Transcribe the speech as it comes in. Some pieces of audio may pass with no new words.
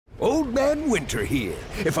Old Man Winter here.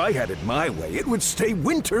 If I had it my way, it would stay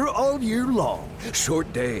winter all year long.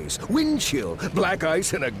 Short days, wind chill, black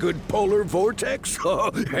ice, and a good polar vortex.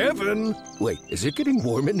 Oh, heaven. Wait, is it getting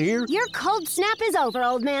warm in here? Your cold snap is over,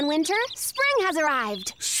 Old Man Winter. Spring has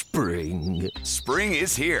arrived. Spring. Spring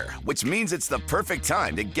is here, which means it's the perfect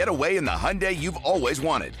time to get away in the Hyundai you've always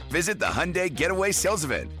wanted. Visit the Hyundai Getaway Sales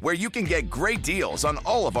Event, where you can get great deals on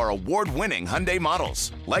all of our award-winning Hyundai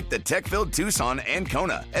models, like the tech-filled Tucson and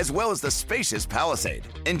Kona, as well as the spacious Palisade.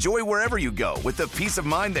 Enjoy wherever you go with the peace of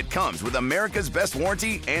mind that comes with America's best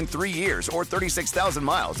warranty and 3 years or 36,000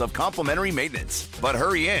 miles of complimentary maintenance. But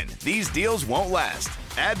hurry in, these deals won't last.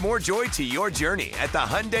 Add more joy to your journey at the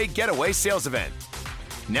Hyundai Getaway Sales Event.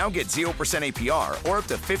 Now get 0% APR or up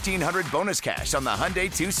to $1,500 bonus cash on the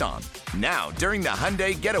Hyundai Tucson. Now, during the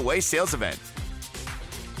Hyundai Getaway Sales Event.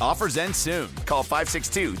 Offers end soon. Call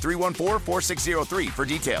 562-314-4603 for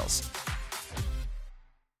details.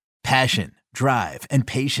 Passion, drive, and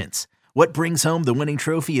patience. What brings home the winning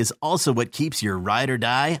trophy is also what keeps your ride or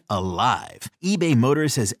die alive. eBay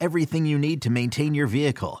Motors has everything you need to maintain your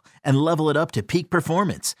vehicle and level it up to peak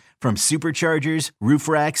performance. From superchargers, roof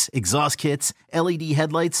racks, exhaust kits, LED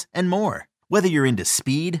headlights, and more. Whether you're into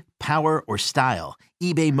speed, power, or style,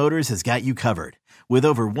 eBay Motors has got you covered. With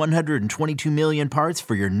over 122 million parts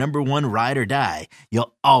for your number one ride or die,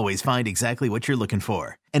 you'll always find exactly what you're looking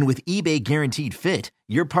for. And with eBay Guaranteed Fit,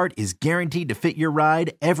 your part is guaranteed to fit your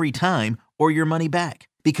ride every time or your money back.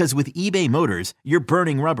 Because with eBay Motors, you're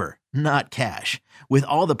burning rubber, not cash. With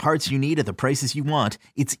all the parts you need at the prices you want,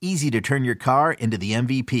 it's easy to turn your car into the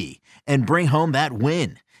MVP and bring home that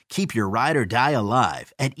win. Keep your ride or die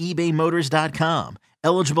alive at ebaymotors.com.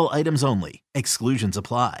 Eligible items only. Exclusions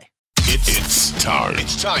apply. It's time.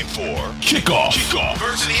 It's time for Kickoff.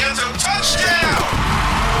 First in the end zone, touchdown!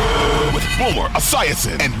 With Boomer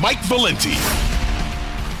Esiason and Mike Valenti.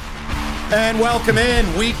 And welcome in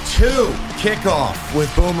Week 2 Kickoff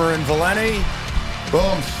with Boomer and Valenti.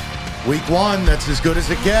 Booms, Week 1, that's as good as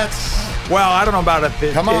it gets. Well, I don't know about if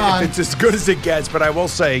it's as good as it gets, but I will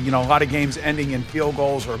say, a lot of games ending in field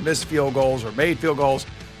goals or missed field goals or made field goals.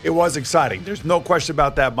 It was exciting. There's no question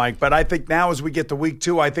about that, Mike. But I think now as we get to Week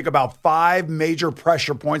 2, I think about 5 major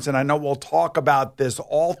pressure points, and I know we'll talk about this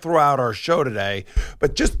all throughout our show today.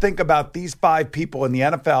 But just think about these 5 people in the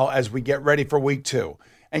NFL as we get ready for Week 2.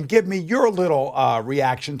 And give me your little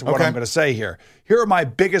reaction to what I'm going to say here. Here are my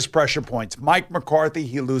biggest pressure points. Mike McCarthy,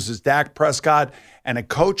 he loses Dak Prescott, and a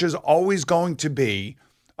coach is always going to be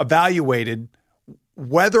evaluated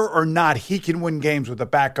whether or not he can win games with a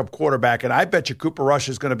backup quarterback. And I bet you Cooper Rush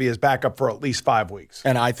is going to be his backup for at least 5 weeks.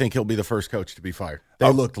 And I think he'll be the first coach to be fired. They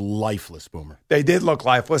looked lifeless, Boomer. They did look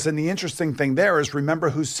lifeless. And the interesting thing there is,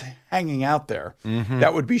 remember who's hanging out there. Mm-hmm.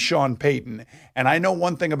 That would be Sean Payton. And I know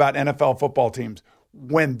one thing about NFL football teams.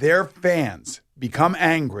 When their fans become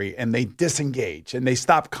angry and they disengage and they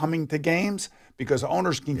stop coming to games because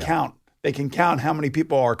owners can count. They can count how many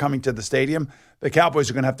people are coming to the stadium. The Cowboys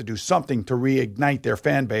are going to have to do something to reignite their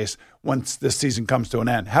fan base once this season comes to an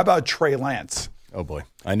end. How about Trey Lance? Oh, boy.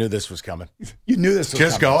 I knew this was coming. You knew this was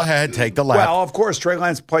coming. Just go ahead. Take the lap. Well, of course, Trey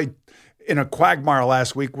Lance played in a quagmire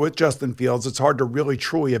last week with Justin Fields. It's hard to really,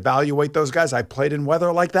 truly evaluate those guys. I played in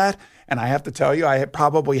weather like that, and I have to tell you, I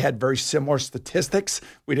probably had very similar statistics.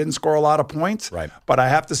 We didn't score a lot of points. Right. But I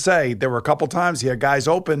have to say, there were a couple times he had guys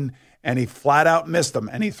open, and he flat out missed them,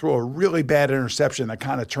 and he threw a really bad interception that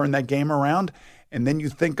kind of turned that game around. And then you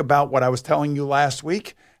think about what I was telling you last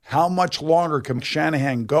week. How much longer can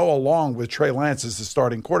Shanahan go along with Trey Lance as the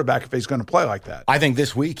starting quarterback if he's going to play like that? I think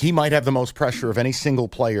this week he might have the most pressure of any single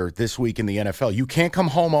player this week in the NFL. You can't come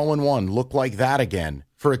home 0-1, look like that again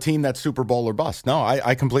for a team that's Super Bowl or bust. No,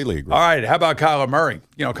 I completely agree. All right, how about Kyler Murray?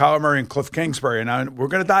 Kyler Murray and Cliff Kingsbury. Now, we're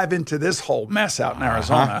going to dive into this whole mess out in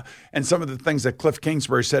Arizona and some of the things that Cliff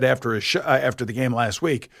Kingsbury said after the game last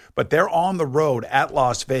week. But they're on the road at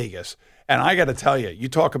Las Vegas. And I got to tell you, you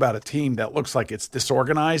talk about a team that looks like it's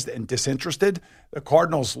disorganized and disinterested. The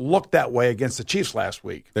Cardinals looked that way against the Chiefs last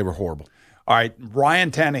week. They were horrible. All right,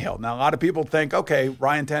 Ryan Tannehill. Now, a lot of people think, okay,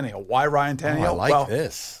 Ryan Tannehill. Why Ryan Tannehill? I like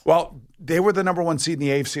this. Well, they were the number 1 seed in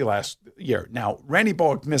the AFC last year. Now, Randy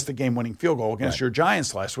Bullock missed the game-winning field goal against your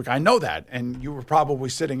Giants last week. I know that, and you were probably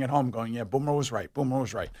sitting at home going, yeah, Boomer was right.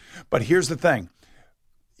 But here's the thing.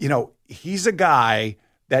 He's a guy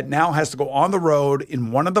that now has to go on the road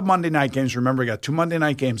in one of the Monday night games. Remember, he got 2 Monday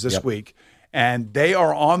night games this week, and they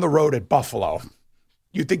are on the road at Buffalo.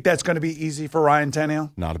 You think that's going to be easy for Ryan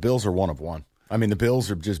Tannehill? No, the Bills are 1 of 1. I mean, the Bills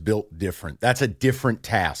are just built different. That's a different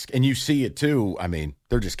task. And you see it, too. I mean,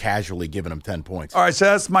 they're just casually giving them 10 points. All right, so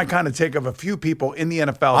that's my kind of take of a few people in the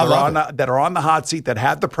NFL that are on the hot seat, that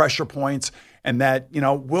have the pressure points, and that,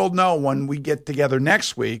 we'll know when we get together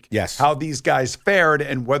next week how these guys fared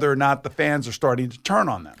and whether or not the fans are starting to turn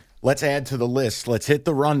on them. Let's add to the list. Let's hit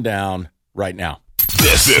the rundown right now.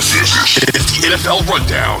 This is the NFL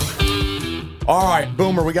Rundown. All right,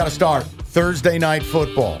 Boomer, we got to start. Thursday night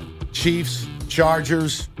football. Chiefs,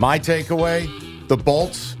 Chargers. My takeaway, the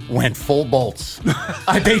Bolts went full Bolts.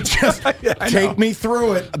 They just take me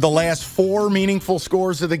through it. The last 4 meaningful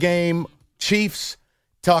scores of the game. Chiefs,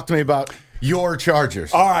 talk to me about your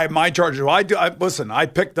Chargers. All right, my Chargers. Well, listen, I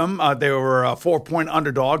picked them. They were a 4-point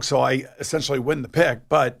underdog, so I essentially win the pick.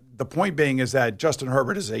 But the point being is that Justin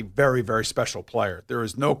Herbert is a very, very special player. There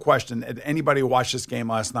is no question that anybody who watched this game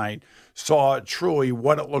last night saw truly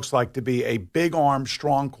what it looks like to be a big-armed,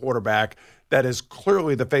 strong quarterback that is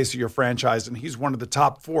clearly the face of your franchise, and he's one of the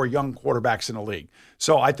top 4 young quarterbacks in the league.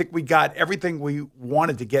 So I think we got everything we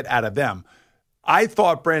wanted to get out of them. I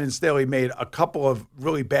thought Brandon Staley made a couple of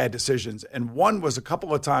really bad decisions, and one was a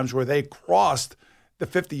couple of times where they crossed the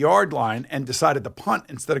 50-yard line and decided to punt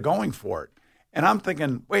instead of going for it. And I'm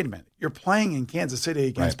thinking, wait a minute, you're playing in Kansas City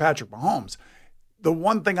against Patrick Mahomes. The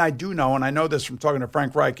one thing I do know, and I know this from talking to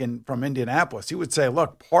Frank Reich from Indianapolis, he would say,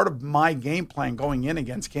 look, part of my game plan going in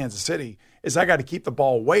against Kansas City is I got to keep the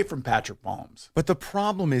ball away from Patrick Mahomes. But the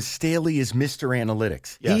problem is Staley is Mr.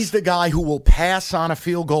 Analytics. Yes. He's the guy who will pass on a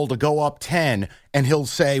field goal to go up 10, and he'll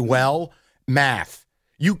say, well, math.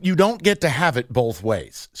 You don't get to have it both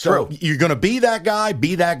ways. So you're going to be that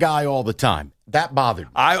guy all the time. That bothered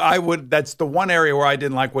me. I would. That's the one area where I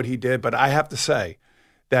didn't like what he did, but I have to say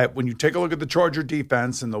that when you take a look at the Charger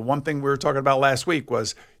defense, and the one thing we were talking about last week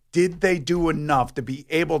was, did they do enough to be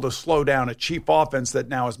able to slow down a cheap offense that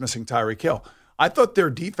now is missing Tyreek Hill? I thought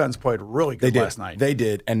their defense played really good last night. They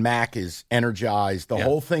did, and Mac is energized. The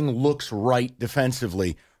whole thing looks right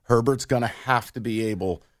defensively. Herbert's going to have to be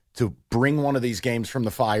able to bring one of these games from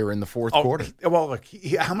the fire in the fourth quarter. Well, look,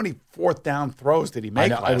 how many fourth down throws did he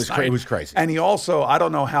make last night? It was crazy. And he also, I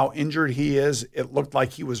don't know how injured he is. It looked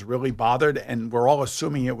like he was really bothered, and we're all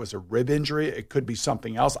assuming it was a rib injury. It could be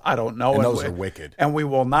something else. I don't know. And those are wicked. And we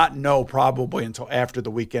will not know probably until after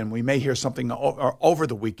the weekend. We may hear something over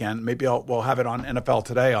the weekend. Maybe we'll have it on NFL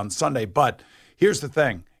Today on Sunday. But here's the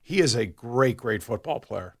thing. He is a great, great football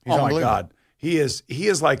player. He's my God. He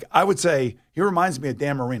is like, I would say, he reminds me of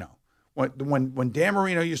Dan Marino. When Dan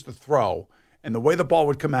Marino used to throw and the way the ball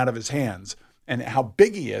would come out of his hands and how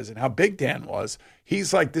big he is and how big Dan was,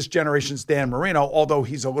 he's like this generation's Dan Marino, although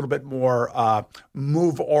he's a little bit more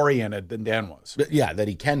move-oriented than Dan was. Yeah, that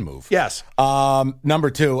he can move. Yes.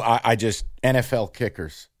 Number 2, I just, NFL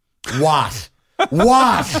kickers. What?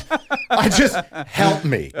 I just, help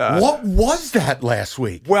me. What was that last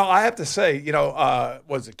week? Well, I have to say,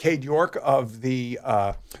 was it Cade York of the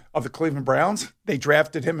Cleveland Browns? They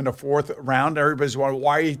drafted him in the 4th round. Everybody's wondering,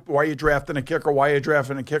 why are you drafting a kicker? Why are you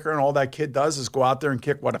drafting a kicker? And all that kid does is go out there and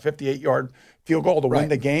kick, a 58-yard field goal to win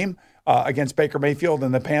the game against Baker Mayfield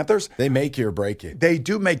and the Panthers. They make you or break you. They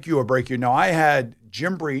do make you or break you. Now, I had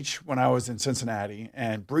Jim Breach when I was in Cincinnati,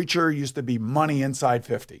 and Breacher used to be money inside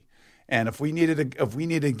 50. And if we needed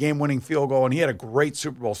a game-winning field goal, and he had a great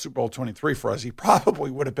Super Bowl 23 for us, he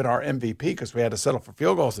probably would have been our MVP because we had to settle for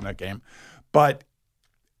field goals in that game. But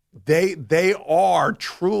they are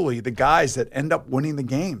truly the guys that end up winning the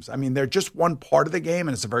games. I mean, they're just one part of the game,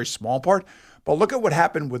 and it's a very small part. But look at what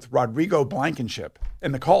happened with Rodrigo Blankenship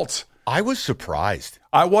and the Colts. I was surprised.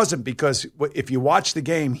 I wasn't, because if you watch the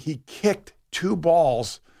game, he kicked 2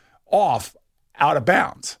 balls off out of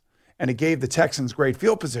bounds. And it gave the Texans great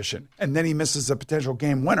field position. And then he misses a potential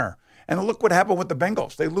game winner. And look what happened with the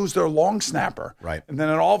Bengals. They lose their long snapper. Right. And then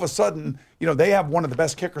all of a sudden, they have one of the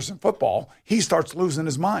best kickers in football. He starts losing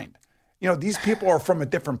his mind. These people are from a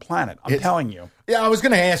different planet. I'm telling you. Yeah, I was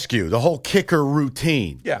going to ask you, the whole kicker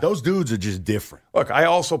routine. Yeah. Those dudes are just different. Look, I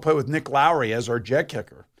also play with Nick Lowry as our jet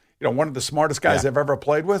kicker. One of the smartest guys I've ever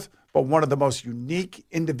played with, but one of the most unique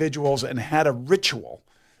individuals, and had a ritual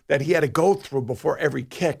that he had to go through before every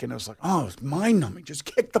kick. And it was like, it's mind-numbing. Just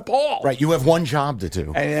kick the ball. Right. You have one job to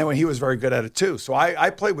do. And he was very good at it, too. So I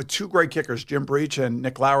played with 2 great kickers, Jim Breach and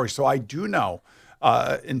Nick Lowry. So I do know,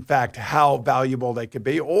 in fact, how valuable they could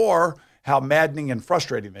be, or how maddening and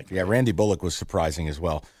frustrating they can be. Yeah, Randy Bullock was surprising as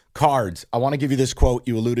well. Cards, I want to give you this quote.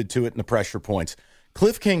 You alluded to it in the pressure points.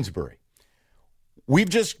 Cliff Kingsbury, we've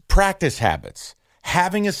just practice habits.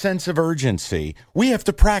 Having a sense of urgency. We have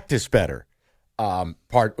to practice better.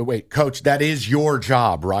 Coach, that is your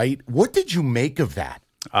job, right? What did you make of that?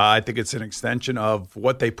 I think it's an extension of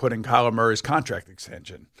what they put in Kyler Murray's contract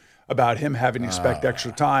extension about him having to expect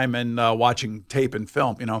extra time and watching tape and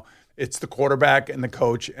film. It's the quarterback and the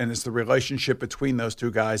coach, and it's the relationship between those two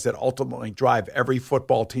guys that ultimately drive every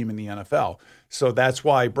football team in the NFL. So that's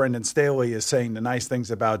why Brendan Staley is saying the nice things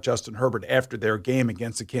about Justin Herbert after their game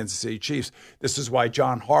against the Kansas City Chiefs. This is why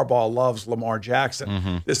John Harbaugh loves Lamar Jackson.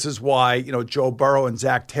 Mm-hmm. This is why Joe Burrow and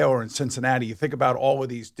Zach Taylor in Cincinnati. You think about all of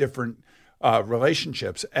these different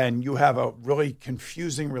relationships, and you have a really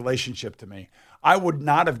confusing relationship to me. I would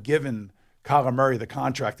not have given Kyler Murray the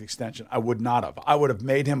contract extension. I would not have. I would have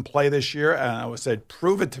made him play this year, and I would have said,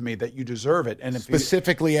 prove it to me that you deserve it. And if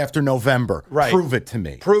specifically after November, right, prove it to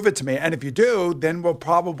me. Prove it to me. And if you do, then we'll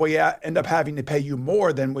probably end up having to pay you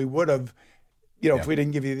more than we would have, if we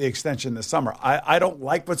didn't give you the extension this summer. I don't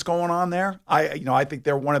like what's going on there. I think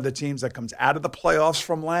they're one of the teams that comes out of the playoffs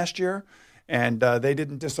from last year. And they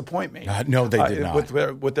didn't disappoint me. No, they did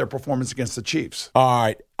not. With their performance against the Chiefs. All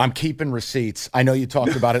right. I'm keeping receipts. I know you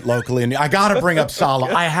talked about it locally, and I got to bring up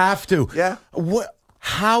Saleh. I have to. Yeah.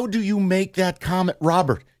 How do you make that comment?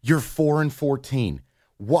 Robert, you're 4-14.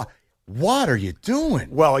 What are you doing?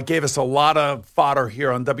 Well, it gave us a lot of fodder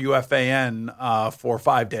here on WFAN for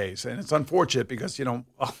 5 days. And it's unfortunate because,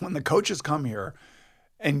 when the coaches come here,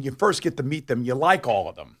 and you first get to meet them, you like all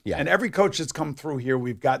of them. Yeah. And every coach that's come through here,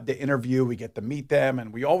 we've got the interview, we get to meet them,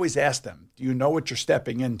 and we always ask them, do you know what you're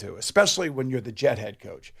stepping into, especially when you're the Jet head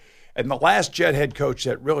coach? And the last Jet head coach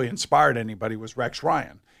that really inspired anybody was Rex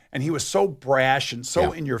Ryan. And he was so brash and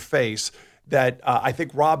so in your face that I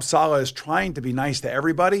think Rob Saleh is trying to be nice to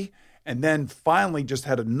everybody, and then finally just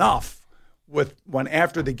had enough when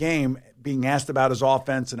after the game being asked about his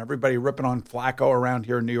offense and everybody ripping on Flacco around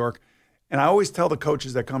here in New York. And I always tell the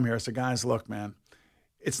coaches that come here, I say, guys, look, man,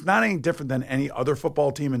 it's not any different than any other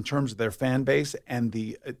football team in terms of their fan base and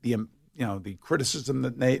the criticism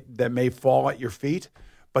that may fall at your feet,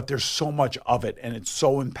 but there's so much of it, and it's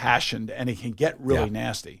so impassioned, and it can get really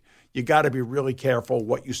nasty. You got to be really careful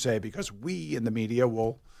what you say because we in the media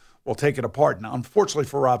will take it apart. Now, unfortunately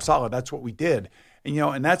for Rob Saleh, that's what we did,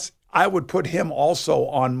 and that's. I would put him also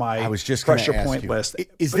on my pressure point list.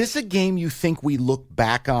 Is this a game you think we look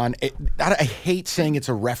back on? I hate saying it's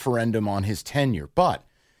a referendum on his tenure, but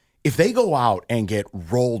if they go out and get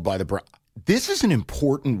rolled by the Browns, this is an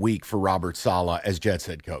important week for Robert Saleh as Jets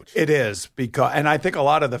head coach. It is, and I think a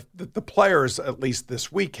lot of the players, at least this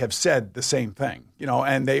week, have said the same thing,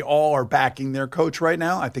 and they all are backing their coach right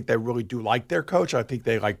now. I think they really do like their coach. I think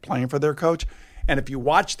they like playing for their coach. And if you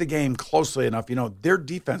watch the game closely enough, their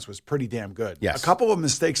defense was pretty damn good. Yes. A couple of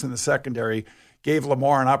mistakes in the secondary gave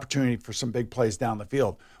Lamar an opportunity for some big plays down the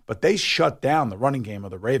field. But they shut down the running game of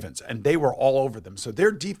the Ravens, and they were all over them. So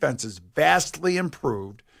their defense is vastly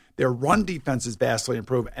improved. Their run defense is vastly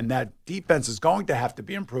improved, and that defense is going to have to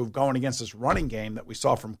be improved going against this running game that we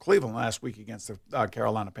saw from Cleveland last week against the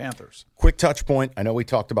Carolina Panthers. Quick touch point. I know we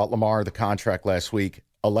talked about Lamar, the contract last week.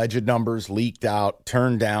 Alleged numbers leaked out,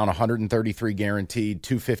 turned down, 133 guaranteed,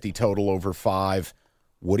 250 total over 5.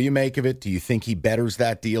 What do you make of it? Do you think he betters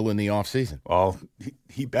that deal in the offseason? Well,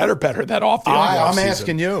 he better better that off the offseason. I'm offseason.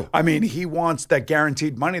 asking you. I mean, he wants that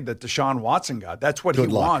guaranteed money that Deshaun Watson got. That's what he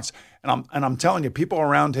wants. And I'm telling you, people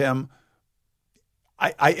around him,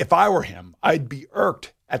 if I were him, I'd be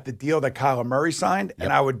irked at the deal that Kyler Murray signed,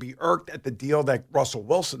 and I would be irked at the deal that Russell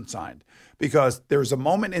Wilson signed, because there's a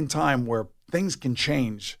moment in time where things can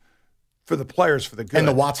change for the players for the good. And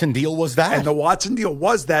the Watson deal was that? And the Watson deal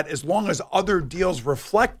was that, as long as other deals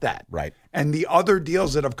reflect that. Right. And the other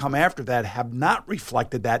deals that have come after that have not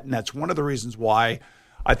reflected that, and that's one of the reasons why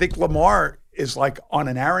I think Lamar is like on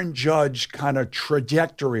an Aaron Judge kind of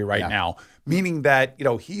trajectory right now, meaning that,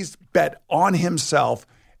 he's bet on himself,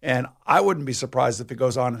 and I wouldn't be surprised if he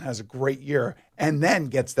goes on and has a great year and then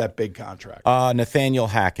gets that big contract. Nathaniel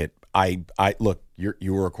Hackett, I look,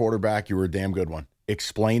 you were a quarterback. You were a damn good one.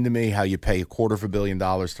 Explain to me how you pay $250 million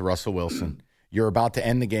to Russell Wilson. You're about to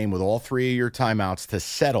end the game with all 3 of your timeouts to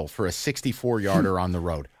settle for a 64-yarder on the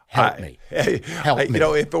road. Help me. Help me.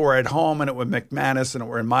 If it were at home and it were McManus and it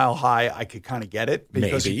were in Mile High, I could kind of get it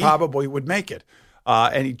because he probably would make it.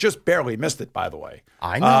 And he just barely missed it, by the way.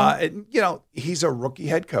 I know. And, he's a rookie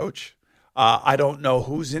head coach. I don't know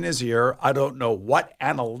who's in his ear. I don't know what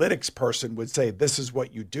analytics person would say this is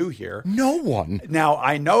what you do here. No one. Now,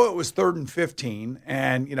 I know it was 3rd and 15,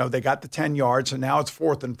 and, they got the 10 yards, and now it's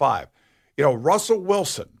 4th and 5. Russell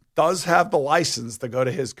Wilson does have the license to go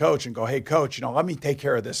to his coach and go, hey, coach, let me take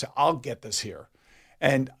care of this. I'll get this here.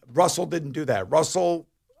 And Russell didn't do that. Russell,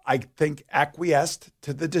 I think, acquiesced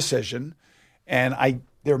to the decision, and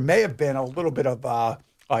there may have been a little bit of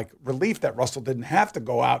relief that Russell didn't have to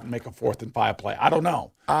go out and make a 4th and 5 play. I don't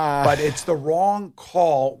know. But it's the wrong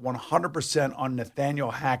call 100% on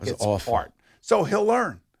Nathaniel Hackett's part. So he'll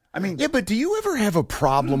learn. I mean, yeah, but do you ever have a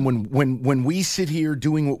problem when we sit here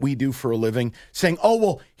doing what we do for a living saying, oh,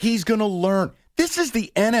 well, he's going to learn? This is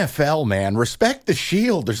the NFL, man. Respect the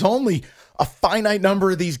shield. There's only a finite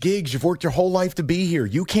number of these gigs. You've worked your whole life to be here.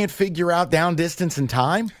 You can't figure out down distance and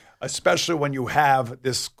time? Especially when you have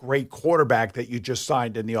this great quarterback that you just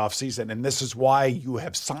signed in the offseason, and this is why you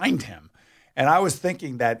have signed him. And I was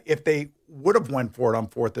thinking that if they would have went for it on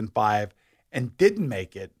 4th and 5 and didn't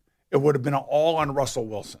make it, it would have been all on Russell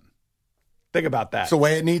Wilson. Think about that. It's the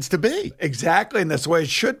way it needs to be. Exactly, and that's the way it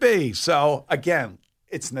should be. So, again,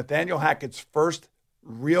 it's Nathaniel Hackett's first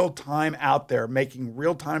real time out there making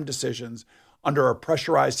real-time decisions under a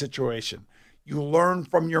pressurized situation. You learn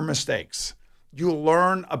from your mistakes. You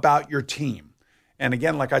learn about your team. And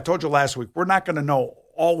again, like I told you last week, we're not going to know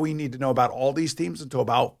all we need to know about all these teams until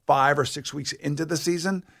about 5 or 6 weeks into the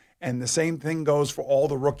season. And the same thing goes for all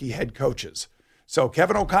the rookie head coaches. So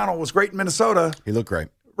Kevin O'Connell was great in Minnesota. He looked great.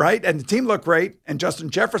 Right? And the team looked great. And Justin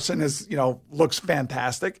Jefferson looks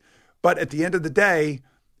fantastic. But at the end of the day,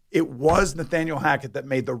 it was Nathaniel Hackett that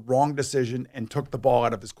made the wrong decision and took the ball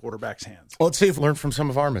out of his quarterback's hands. Well, let's see if we learn from some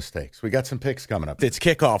of our mistakes. We got some picks coming up. It's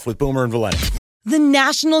Kickoff with Boomer and Valenti. The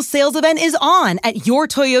national sales event is on at your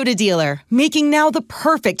Toyota dealer, making now the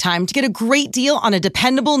perfect time to get a great deal on a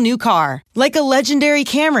dependable new car. Like a legendary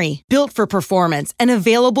Camry, built for performance and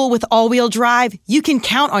available with all-wheel drive, you can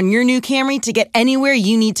count on your new Camry to get anywhere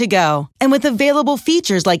you need to go. And with available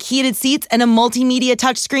features like heated seats and a multimedia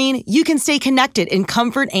touchscreen, you can stay connected in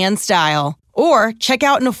comfort and style. Or check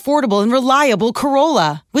out an affordable and reliable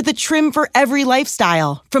Corolla with a trim for every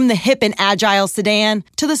lifestyle, from the hip and agile sedan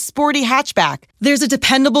to the sporty hatchback. There's a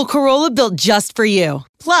dependable Corolla built just for you.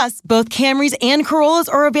 Plus, both Camrys and Corollas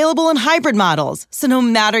are available in hybrid models, so no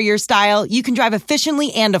matter your style, you can drive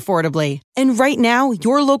efficiently and affordably. And right now,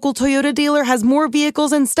 your local Toyota dealer has more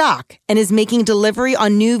vehicles in stock and is making delivery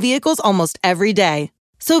on new vehicles almost every day.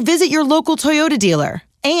 So visit your local Toyota dealer.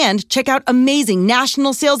 And check out amazing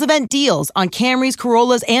national sales event deals on Camrys,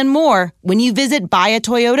 Corollas, and more when you visit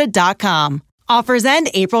buyatoyota.com. Offers end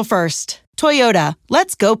April 1st. Toyota,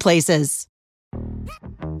 let's go places.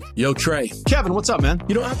 Yo, Trey. Kevin, what's up, man?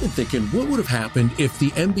 You know, I've been thinking, what would have happened if the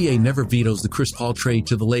NBA never vetoes the Chris Paul trade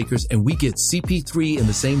to the Lakers and we get CP3 in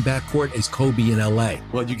the same backcourt as Kobe in LA?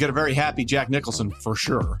 Well, you get a very happy Jack Nicholson, for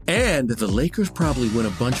sure. And the Lakers probably win a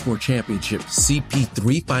bunch more championships.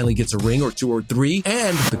 CP3 finally gets a ring or 2 or 3,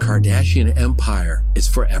 and the Kardashian empire is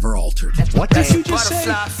forever altered. What did you just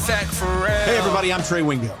say? Hey, everybody, I'm Trey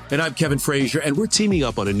Wingo. And I'm Kevin Frazier, and we're teaming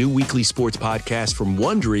up on a new weekly sports podcast from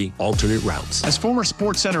Wondery, Alternate Routes. As former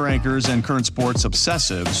Sports Center anchors and current sports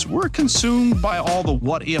obsessives, we're consumed by all the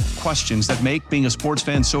what-if questions that make being a sports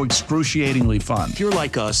fan so excruciatingly fun. If you're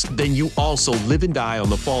like us, then you also live and die on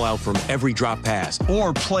the fallout from every drop pass.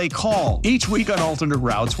 Or play call. Each week on Alternate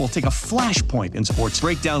Routes, we'll take a flashpoint in sports,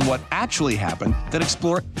 break down what actually happened, then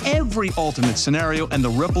explore every alternate scenario and the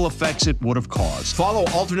ripple effects it would have caused. Follow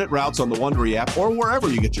Alternate Routes on the Wondery app or wherever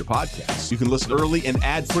you get your podcasts. You can listen early and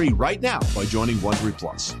ad-free right now by joining Wondery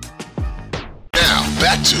Plus. Now,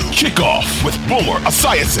 back to Kickoff with Boomer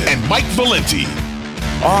Esiason and Mike Valenti.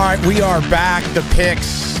 All right, we are back. The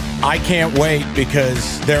picks. I can't wait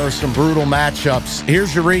because there are some brutal matchups.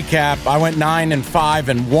 Here's your recap. I went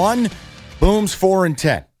 9-5-1. Boom's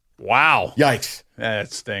 4-10. Wow. Yikes.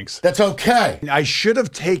 That stinks. That's okay. I should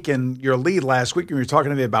have taken your lead last week when you were talking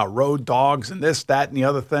to me about road dogs and this, that, and the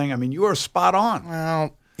other thing. I mean, you are spot on.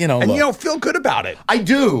 Well, and look, you don't feel good about it. I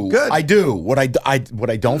do. Good. I do. What I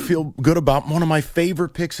don't feel good about, one of my favorite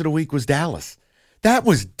picks of the week was Dallas. That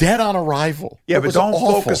was dead on arrival. Yeah, it but don't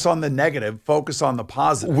focus on the negative. Focus on the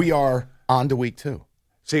positive. We are on to week 2.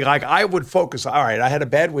 See, like I would focus. All right, I had a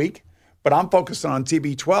bad week, but I'm focusing on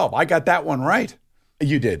TB12. I got that one right.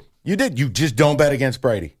 You did. You just don't bet against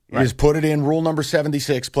Brady. You Right. just put it in rule number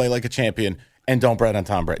 76, play like a champion, and don't bet on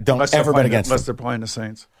Tom Brady. Don't ever bet against unless him. they're playing the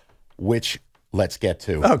Saints. Which, let's get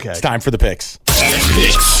to. Okay. It's time for the picks.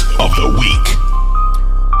 Picks of the week.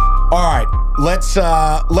 All right, let's.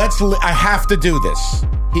 I have to do this.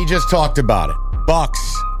 He just talked about it. Bucks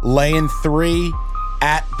laying 3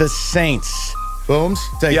 at the Saints. Booms,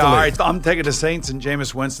 take the lead. All right, I'm taking the Saints and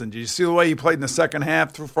Jameis Winston. Did you see the way he played in the second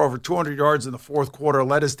half? Threw for over 200 yards in the fourth quarter,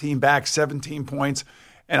 led his team back 17 points.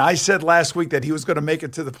 And I said last week that he was going to make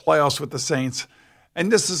it to the playoffs with the Saints.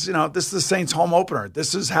 And this is the Saints' home opener.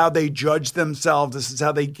 This is how they judge themselves. This is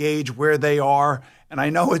how they gauge where they are. And I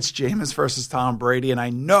know it's Jameis versus Tom Brady, and I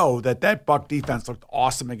know that Buck defense looked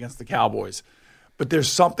awesome against the Cowboys. But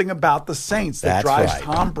there's something about the Saints that That's drives right.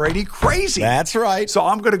 Tom Brady crazy. That's right. So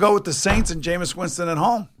I'm going to go with the Saints and Jameis Winston at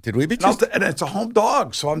home. Did we and it's a home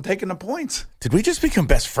dog, so I'm taking the points. Did we just become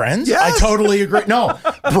best friends? Yes. I totally agree. No,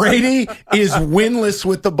 Brady is winless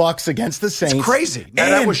with the Bucs against the Saints. It's crazy.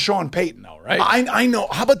 Now, that was Sean Payton, though, right? I know.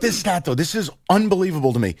 How about this stat, though? This is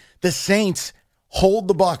unbelievable to me. The Saints hold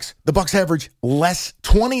the Bucs. The Bucs average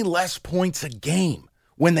 20 less points a game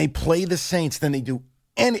when they play the Saints than they do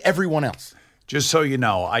everyone else. Just so you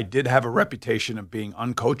know, I did have a reputation of being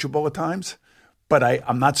uncoachable at times, but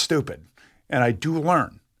I'm not stupid, and I do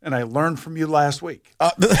learn. And I learned from you last week,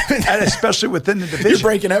 and especially within the division. You're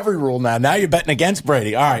breaking every rule now. Now you're betting against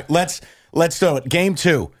Brady. All right, let's do it. Game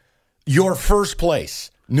 2, your first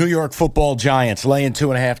place, New York Football Giants laying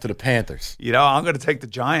 2.5 to the Panthers. You know, I'm going to take the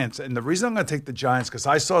Giants, and the reason I'm going to take the Giants because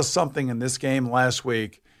I saw something in this game last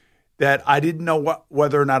week that I didn't know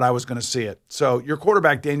whether or not I was going to see it. So your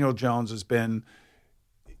quarterback, Daniel Jones, has been,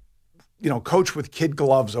 coached with kid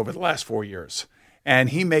gloves over the last 4 years. And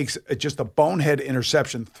he makes just a bonehead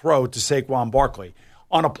interception throw to Saquon Barkley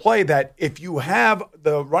on a play that if you have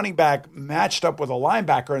the running back matched up with a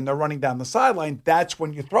linebacker and they're running down the sideline, that's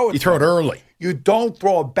when you throw it. You throw it early. You don't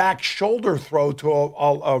throw a back shoulder throw to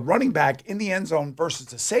a running back in the end zone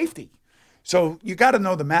versus a safety. So you got to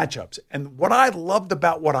know the matchups. And what I loved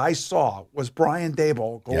about what I saw was Brian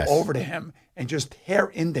Daboll go over to him and just tear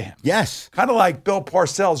into him. Yes. Kind of like Bill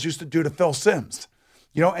Parcells used to do to Phil Simms.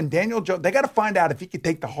 And Daniel Jones, they got to find out if he could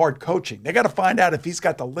take the hard coaching. They got to find out if he's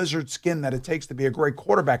got the lizard skin that it takes to be a great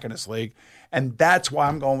quarterback in this league. And that's why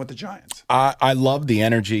I'm going with the Giants. I love the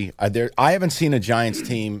energy. I haven't seen a Giants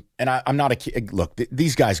team, and I'm not a kid. Look,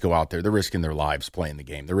 these guys go out there. They're risking their lives playing the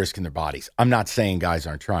game. They're risking their bodies. I'm not saying guys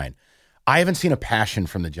aren't trying. I haven't seen a passion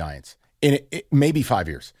from the Giants in maybe 5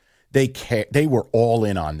 years. They were all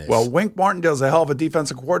in on this. Well, Wink Martindale's a hell of a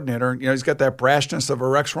defensive coordinator. He's got that brashness of a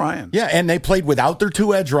Rex Ryan. Yeah, and they played without their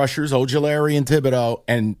 2 edge rushers, Ojulari and Thibodeau.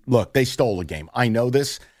 And look, they stole the game. I know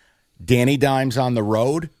this. Danny Dimes on the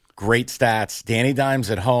road, great stats. Danny Dimes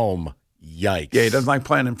at home, yikes. Yeah, he doesn't like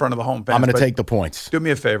playing in front of the home fans. I'm going to take the points. Do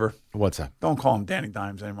me a favor. What's that? Don't call him Danny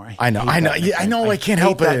Dimes anymore. I know. I can't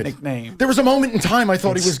help that it. Nickname. There was a moment in time I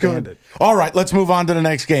thought he was good. All right, let's move on to the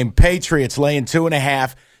next game. Patriots laying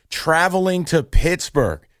 2.5. Traveling to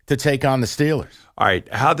Pittsburgh to take on the Steelers. All right,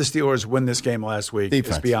 how the Steelers win this game last week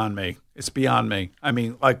is beyond me. It's beyond me. I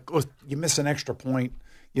mean, you miss an extra point.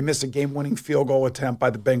 You miss a game-winning field goal attempt by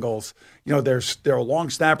the Bengals. Their long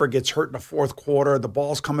snapper gets hurt in the fourth quarter. The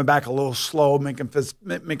ball's coming back a little slow. Minka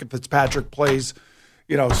Fitzpatrick plays,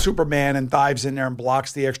 Superman and dives in there and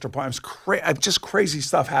blocks the extra point. It's just crazy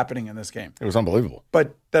stuff happening in this game. It was unbelievable.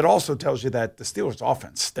 But that also tells you that the Steelers'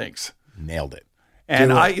 offense stinks. Nailed it.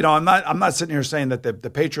 And I'm not sitting here saying that the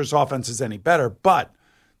Patriots offense is any better, but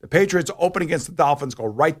the Patriots open against the Dolphins, go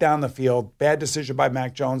right down the field. Bad decision by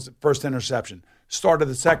Mac Jones, first interception. Start of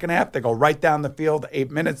the second half, they go right down the field, 8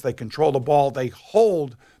 minutes, they control the ball. They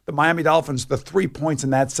hold the Miami Dolphins to 3 points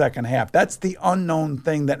in that second half. That's the unknown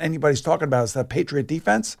thing that anybody's talking about is that Patriot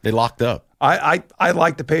defense. They locked up. I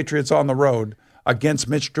like the Patriots on the road against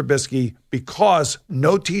Mitch Trubisky because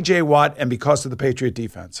no TJ Watt and because of the Patriot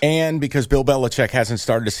defense. And because Bill Belichick hasn't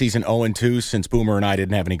started a season 0-2 since Boomer and I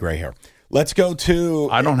didn't have any gray hair. Let's go to...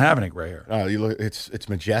 I don't have any gray hair. It's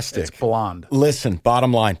majestic. It's blonde. Listen,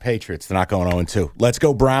 bottom line, Patriots, they're not going 0-2. Let's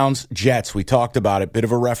go Browns, Jets. We talked about it. Bit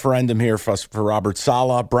of a referendum here for Robert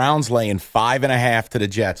Saleh. Browns laying 5.5 to the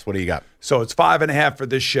Jets. What do you got? So it's 5.5 for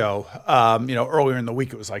this show. Earlier in the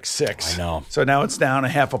week it was like 6. I know. So now it's down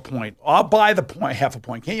 0.5 point. I'll buy the point, 0.5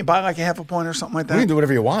 point. Can't you buy like 0.5 point or something like that? You can do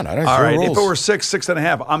whatever you want. I don't know. All right. Rules. If it were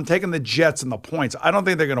 6.5, I'm taking the Jets and the points. I don't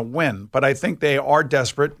think they're going to win, but I think they are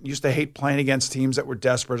desperate. Used to hate playing against teams that were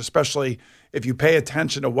desperate, especially if you pay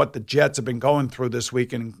attention to what the Jets have been going through this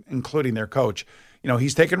week, including their coach.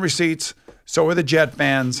 He's taking receipts. So are the Jet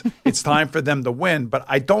fans. It's time for them to win, but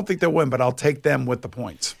I don't think they'll win, but I'll take them with the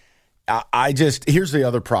points. Here's the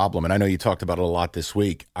other problem, and I know you talked about it a lot this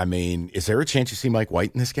week. I mean, is there a chance you see Mike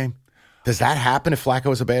White in this game? Does that happen if Flacco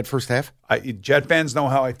has a bad first half? Jet fans know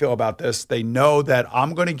how I feel about this. They know that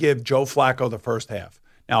I'm going to give Joe Flacco the first half.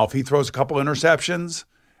 Now, if he throws a couple interceptions,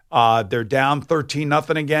 they're down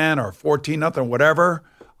 13-0 again or 14-0, whatever,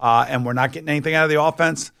 and we're not getting anything out of the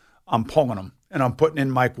offense, I'm pulling them. And I'm putting in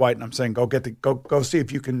Mike White, and I'm saying, go see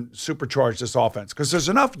if you can supercharge this offense. Because there's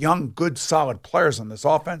enough young, good, solid players on this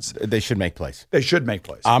offense. They should make plays. They should make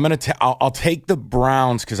plays. I'll take the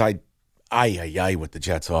Browns because I with the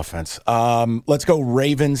Jets offense. Let's go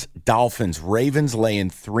Ravens, Dolphins. Ravens laying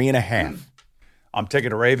 3.5. I'm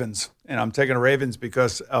taking the Ravens, and I'm taking the Ravens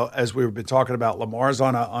because, as we've been talking about, Lamar's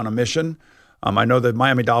on a mission. I know the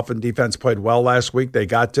Miami Dolphin defense played well last week. They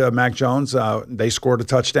got Mac Jones. They scored a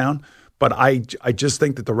touchdown. But I just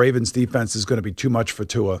think that the Ravens defense is going to be too much for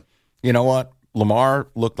Tua. You know what? Lamar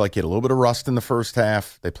looked like he had a little bit of rust in the first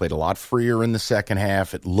half. They played a lot freer in the second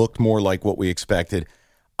half. It looked more like what we expected.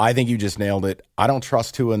 I think you just nailed it. I don't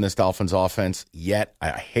trust Tua in this Dolphins offense yet.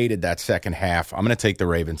 I hated that second half. I'm going to take the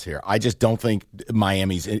Ravens here. I just don't think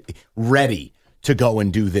Miami's ready to go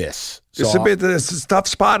and do this. This is a tough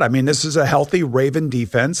spot. I mean, this is a healthy Raven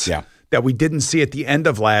defense that we didn't see at the end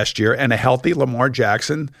of last year, and a healthy Lamar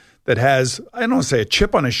Jackson that has, I don't want to say a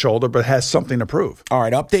chip on his shoulder, but has something to prove. All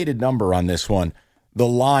right, updated number on this one. The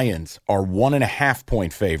Lions are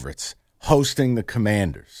 1.5-point favorites hosting the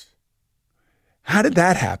Commanders. How did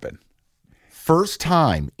that happen? First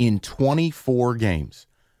time in 24 games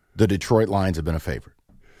the Detroit Lions have been a favorite.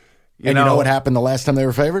 You know what happened the last time they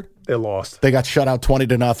were favored? They lost. They got shut out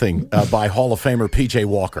 20-0 by Hall of Famer P.J.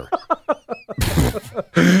 Walker.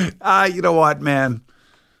 You know what, man?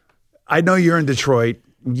 I know you're in Detroit.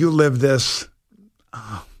 You live this.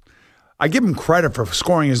 I give them credit for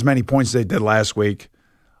scoring as many points as they did last week.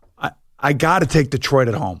 I got to take Detroit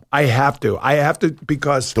at home. I have to.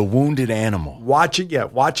 Because the wounded animal.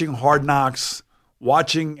 Watching Hard Knocks,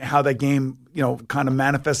 watching how that game, kind of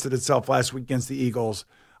manifested itself last week against the Eagles.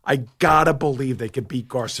 I got to believe they could beat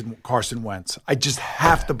Carson Wentz. I just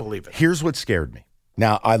have to believe it. Here's what scared me.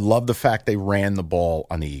 Now, I love the fact they ran the ball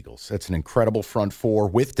on the Eagles. That's an incredible front four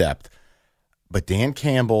with depth. But Dan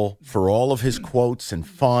Campbell, for all of his quotes and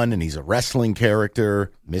fun, and he's a wrestling character,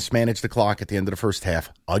 mismanaged the clock at the end of the first half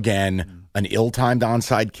again, an ill-timed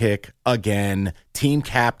onside kick again, team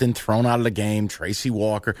captain thrown out of the game, Tracy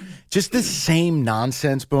Walker. Just the same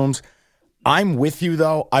nonsense, Booms. I'm with you,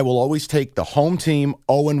 though. I will always take the home team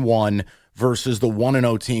 0-1 versus the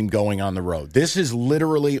 1-0 team going on the road. This is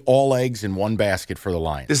literally all eggs in one basket for the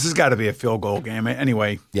Lions. This has got to be a field goal game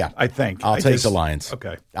anyway. Yeah. I think. I'll take the Lions.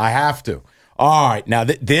 Okay. I have to. All right, now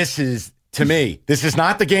this is, to me, this is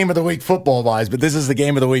not the game of the week football-wise, but this is the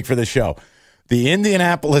game of the week for the show. The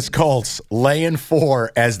Indianapolis Colts laying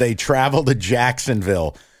 4 as they travel to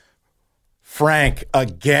Jacksonville. Frank,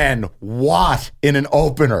 again, what in an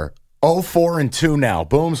opener? 0-4-2 now.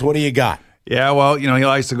 Booms, what do you got? Yeah, well, he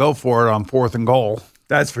likes to go for it on 4th and goal.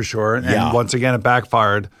 That's for sure. And once again, it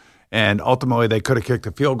backfired. And ultimately, they could have kicked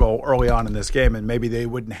a field goal early on in this game, and maybe they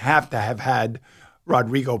wouldn't have to have had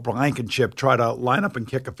Rodrigo Blankenship try to line up and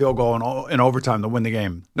kick a field goal in overtime to win the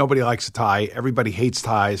game. Nobody likes a tie. Everybody hates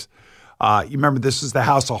ties. You remember this is the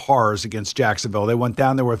house of horrors against Jacksonville. They went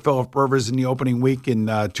down there with Phillip Rivers in the opening week,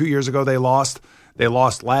 and 2 years ago they lost. They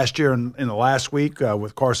lost last year in the last week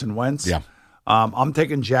with Carson Wentz. Yeah. I'm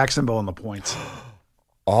taking Jacksonville in the points.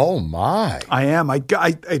 Oh, my. I am.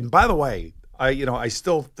 And by the way, I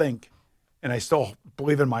still think, and I still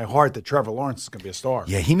believe in my heart that Trevor Lawrence is going to be a star.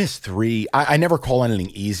 Yeah, he missed 3. I never call anything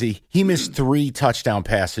easy. He missed 3 touchdown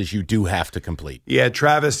passes you do have to complete. Yeah,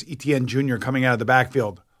 Travis Etienne Jr. coming out of the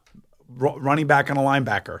backfield, running back and a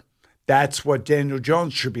linebacker. That's what Daniel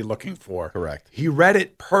Jones should be looking for. Correct. He read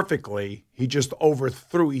it perfectly. He just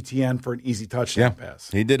overthrew Etienne for an easy touchdown pass.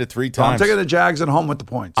 He did it 3 times. So I'm taking the Jags at home with the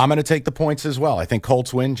points. I'm going to take the points as well. I think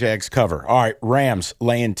Colts win, Jags cover. All right, Rams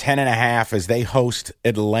laying 10.5 as they host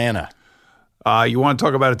Atlanta. You want to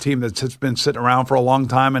talk about a team that's been sitting around for a long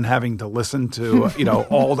time and having to listen to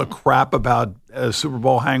all the crap about Super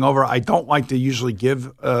Bowl hangover. I don't like to usually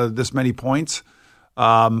give this many points,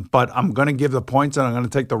 but I'm going to give the points and I'm going to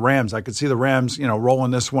take the Rams. I could see the Rams,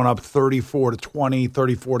 rolling this one up 34-20,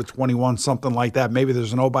 34-21, something like that. Maybe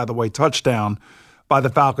there's an by the way touchdown by the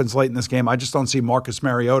Falcons late in this game. I just don't see Marcus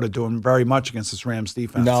Mariota doing very much against this Rams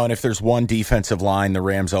defense. No, and if there's one defensive line the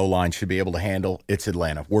Rams O-line should be able to handle, it's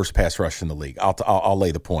Atlanta. Worst pass rush in the league. I'll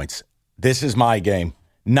lay the points. This is my game.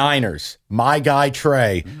 Niners, my guy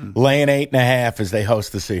Trey, laying 8.5 as they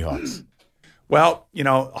host the Seahawks. Well,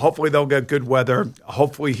 hopefully they'll get good weather.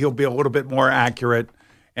 Hopefully he'll be a little bit more accurate.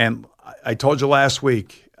 And I told you last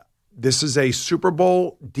week, this is a Super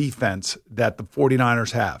Bowl defense that the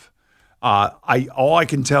 49ers have. All I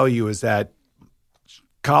can tell you is that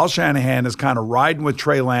Kyle Shanahan is kind of riding with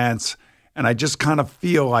Trey Lance, and I just kind of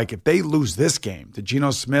feel like if they lose this game to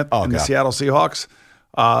Geno Smith and the Seattle Seahawks,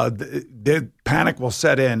 the panic will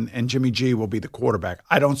set in and Jimmy G will be the quarterback.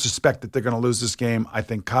 I don't suspect that they're going to lose this game. I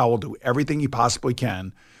think Kyle will do everything he possibly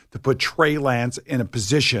can to put Trey Lance in a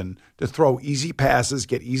position to throw easy passes,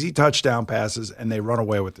 get easy touchdown passes, and they run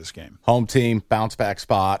away with this game. Home team, bounce back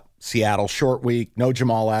spot. Seattle, short week, no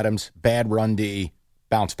Jamal Adams, bad run D,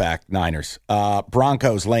 bounce back, Niners.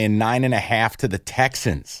 Broncos laying 9.5 to the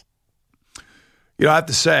Texans. You know, I have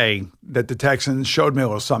to say that the Texans showed me a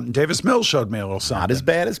little something. Davis Mills showed me a little something. Not as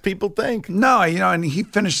bad as people think. No, you know, and he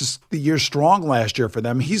finished the year strong last year for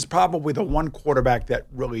them. He's probably the one quarterback that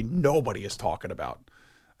really nobody is talking about.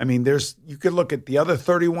 I mean, you could look at the other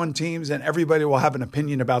 31 teams, and everybody will have an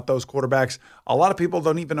opinion about those quarterbacks. A lot of people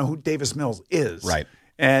don't even know who Davis Mills is. Right.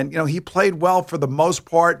 And, you know, he played well for the most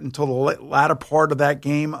part until the latter part of that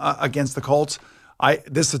game against the Colts.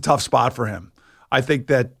 This is a tough spot for him. I think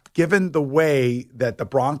that given the way that the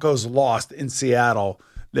Broncos lost in Seattle,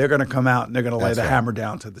 they're going to come out and they're going to lay the hammer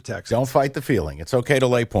down to the Texans. Don't fight the feeling. It's okay to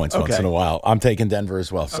lay points once in a while. I'm taking Denver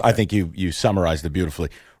as well. So I think you summarized it beautifully.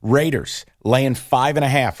 Raiders laying 5.5,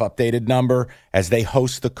 updated number, as they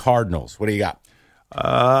host the Cardinals. What do you got?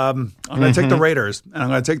 I'm going to take the Raiders, and I'm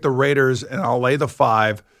going to take the Raiders, and I'll lay the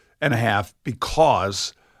 5.5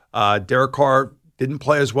 because Derek Carr didn't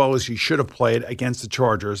play as well as he should have played against the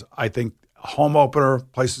Chargers. I think home opener,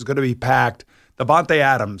 place is going to be packed. Devontae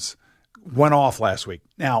Adams went off last week.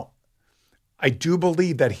 Now, I do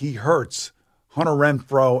believe that he hurts Hunter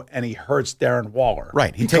Renfrow and he hurts Darren Waller.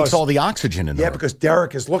 Right. He takes all the oxygen in there. Yeah, because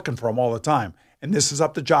Derek is looking for him all the time. And this is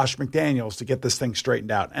up to Josh McDaniels to get this thing straightened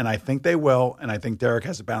out. And I think they will, and I think Derek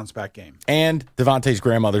has a bounce-back game. And Devontae's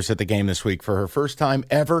grandmother's at the game this week for her first time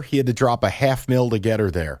ever. He had to drop $500,000 to get her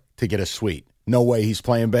there to get a suite. No way he's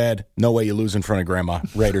playing bad. No way you lose in front of Grandma.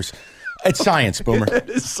 Raiders. It's science, Boomer.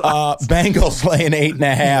 It is science. Bengals laying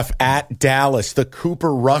 8.5 at Dallas. The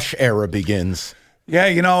Cooper Rush era begins. Yeah,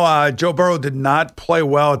 you know, Joe Burrow did not play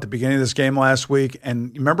well at the beginning of this game last week.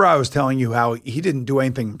 And remember I was telling you how he didn't do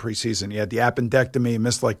anything in preseason. He had the appendectomy,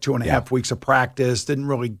 missed like 2.5 weeks of practice, didn't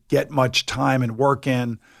really get much time and work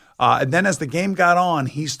in. And then as the game got on,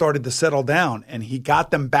 he started to settle down, and he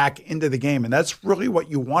got them back into the game. And that's really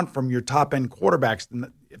what you want from your top-end quarterbacks.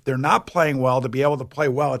 If they're not playing well, to be able to play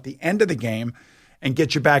well at the end of the game and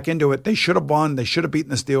get you back into it. They should have won. They should have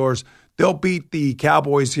beaten the Steelers. They'll beat the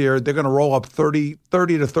Cowboys here. They're going to roll up 30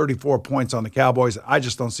 to 34 points on the Cowboys. I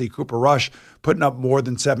just don't see Cooper Rush putting up more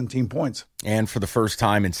than 17 points. And for the first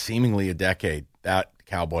time in seemingly a decade, that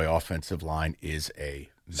Cowboy offensive line is a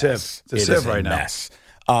mess. It's a sieve right now.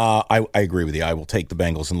 I agree with you. I will take the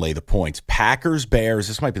Bengals and lay the points. Packers, Bears.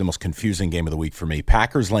 This might be the most confusing game of the week for me.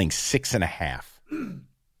 Packers laying 6.5.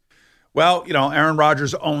 Well, you know, Aaron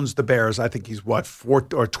Rodgers owns the Bears. I think he's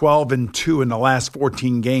 12-2 in the last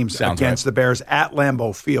 14 games against the Bears at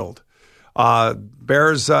Lambeau Field.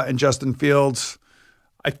 Bears and Justin Fields.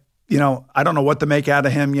 I don't know what to make out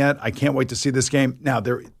of him yet. I can't wait to see this game. Now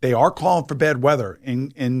they are calling for bad weather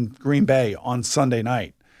in Green Bay on Sunday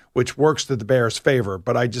night, which works to the Bears' favor.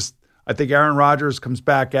 But I think Aaron Rodgers comes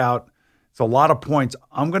back out. It's a lot of points.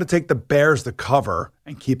 I'm going to take the Bears to cover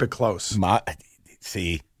and keep it close.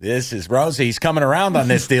 See, this is Rosie. He's coming around on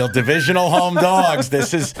this deal. Divisional home dogs.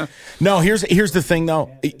 Here's the thing,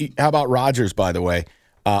 though. How about Rodgers, by the way?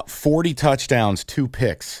 40 touchdowns, 2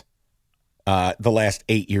 picks the last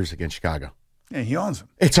 8 years against Chicago. Yeah, he owns them.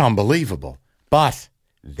 It's unbelievable. But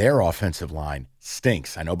their offensive line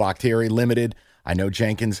stinks. I know Bakhtiari limited. I know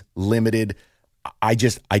Jenkins limited. I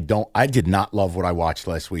did not love what I watched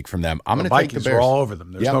last week from them. I'm going to take the Bears. Vikings are all over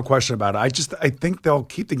them. There's no question about it. I think they'll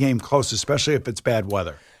keep the game close, especially if it's bad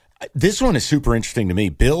weather. This one is super interesting to me.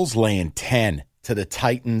 Bills laying 10 to the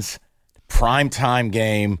Titans. Primetime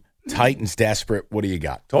game. Titans desperate. What do you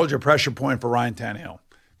got? Told you, pressure point for Ryan Tannehill.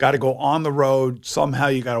 Got to go on the road. Somehow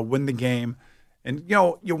you got to win the game. And,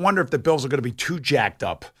 you wonder if the Bills are going to be too jacked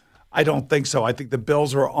up. I don't think so. I think the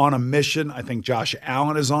Bills are on a mission. I think Josh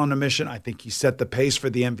Allen is on a mission. I think he set the pace for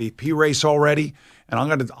the MVP race already. And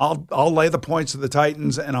I'll lay the points to the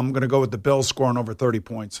Titans, and I'm going to go with the Bills scoring over 30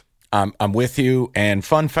 points. I'm with you. And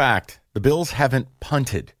fun fact, the Bills haven't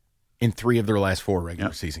punted in 3 of their last 4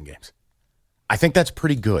 regular season games. I think that's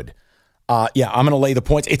pretty good. I'm going to lay the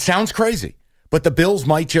points. It sounds crazy, but the Bills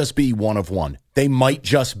might just be one of one. They might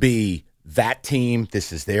just be that team.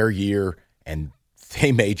 This is their year, and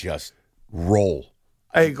they may just roll.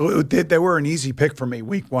 They were an easy pick for me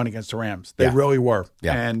week 1 against the Rams. They really were.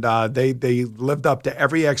 Yeah. And they lived up to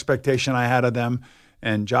every expectation I had of them.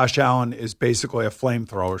 And Josh Allen is basically a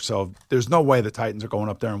flamethrower. So there's no way the Titans are going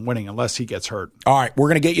up there and winning unless he gets hurt. All right, we're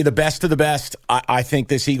going to get you the best of the best. I think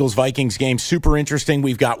this Eagles-Vikings game super interesting.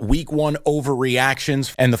 We've got week 1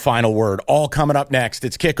 overreactions and the final word all coming up next.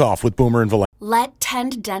 It's Kickoff with Boomer and Valenti. Let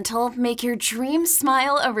Tend Dental make your dream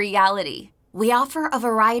smile a reality. We offer a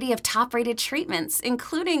variety of top-rated treatments,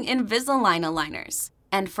 including Invisalign aligners.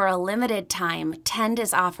 And for a limited time, Tend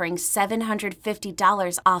is offering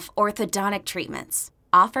 $750 off orthodontic treatments.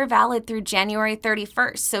 Offer valid through January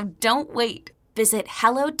 31st, so don't wait. Visit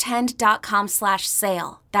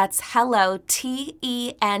hellotend.com/sale. That's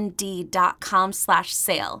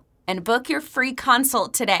hellotend.com/sale. And book your free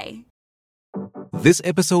consult today. This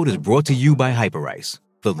episode is brought to you by Hyperice,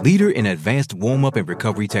 the leader in advanced warm-up and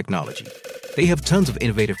recovery technology. They have tons of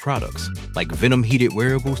innovative products, like Venom-heated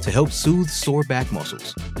wearables to help soothe sore back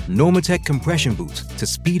muscles, Normatec compression boots to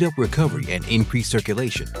speed up recovery and increase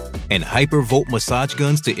circulation, and Hypervolt massage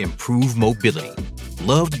guns to improve mobility.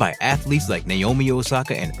 Loved by athletes like Naomi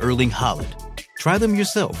Osaka and Erling Haaland. Try them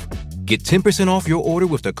yourself. Get 10% off your order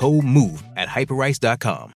with the code MOVE at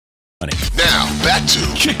Hyperice.com. Now, back to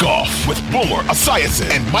Kickoff with Boomer Esiason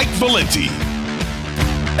and Mike Valenti.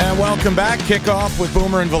 And welcome back. Kickoff with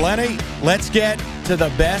Boomer and Valenti. Let's get to the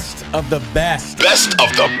best of the best. Best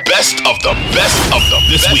of the best of the best of the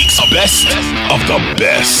this week's best of the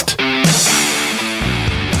best.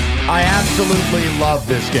 I absolutely love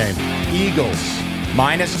this game. Eagles,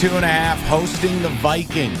 -2.5, hosting the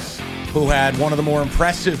Vikings, who had one of the more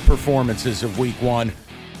impressive performances of week one.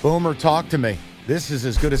 Boomer, talk to me. This is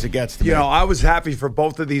as good as it gets to me. You know, I was happy for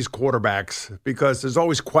both of these quarterbacks because there's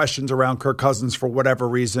always questions around Kirk Cousins for whatever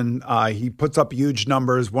reason. He puts up huge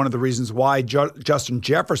numbers. One of the reasons why Justin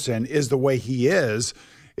Jefferson is the way he is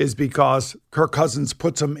because Kirk Cousins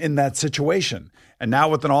puts him in that situation. And now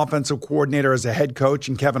with an offensive coordinator as a head coach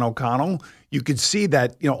and Kevin O'Connell, you could see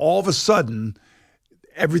that, you know, all of a sudden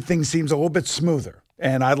everything seems a little bit smoother.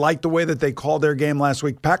 And I like the way that they called their game last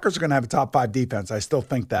week. Packers are going to have a top 5 defense. I still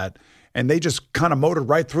think that. And they just kind of motored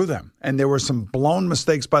right through them. And there were some blown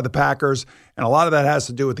mistakes by the Packers, and a lot of that has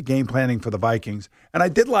to do with the game planning for the Vikings. And I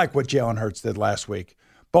did like what Jalen Hurts did last week,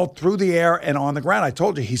 both through the air and on the ground. I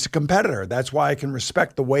told you, he's a competitor. That's why I can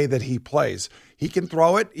respect the way that he plays. He can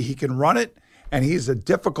throw it, he can run it, and he's a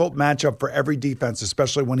difficult matchup for every defense,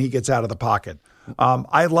 especially when he gets out of the pocket.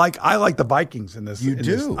 I like the Vikings in this. You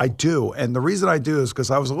do? I do. And the reason I do is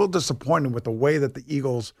because I was a little disappointed with the way that the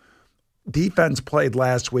Eagles defense played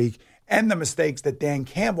last week and the mistakes that Dan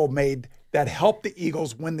Campbell made that helped the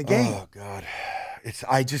Eagles win the game. Oh, God.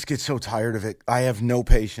 I just get so tired of it. I have no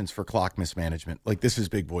patience for clock mismanagement. Like, this is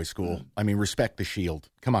big boy school. I mean, respect the shield.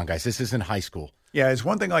 Come on, guys. This isn't high school. Yeah, it's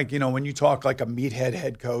one thing, like, you know, when you talk like a meathead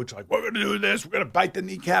head coach, like, we're going to do this, we're going to bite the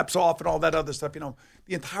kneecaps off and all that other stuff. You know,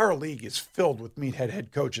 the entire league is filled with meathead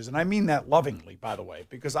head coaches. And I mean that lovingly, by the way,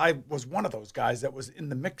 because I was one of those guys that was in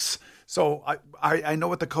the mix. So I know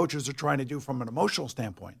what the coaches are trying to do from an emotional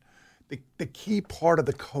standpoint. The key part of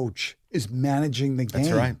the coach is managing the game.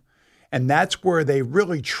 That's right. And that's where they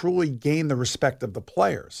really, truly gain the respect of the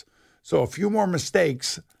players. So a few more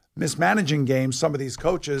mistakes, mismanaging games, some of these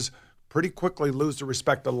coaches pretty quickly lose the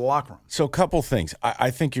respect of the locker room. So a couple things.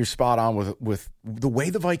 I think you're spot on with the way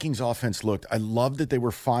the Vikings offense looked. I love that they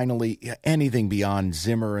were finally anything beyond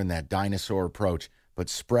Zimmer and that dinosaur approach, but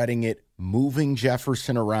spreading it, moving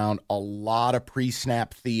Jefferson around, a lot of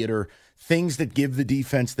pre-snap theater, things that give the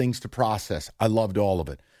defense things to process. I loved all of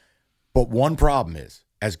it. But one problem is,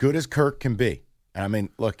 as good as Kirk can be, and I mean,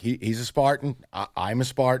 look, he's a Spartan. I'm a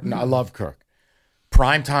Spartan. I love Kirk.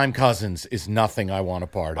 Primetime Cousins is nothing I want a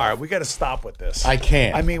part of. All right, we got to stop with this. I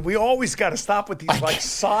can't. I mean, we always got to stop with these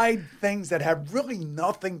side things that have really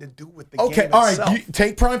nothing to do with the game itself. All right,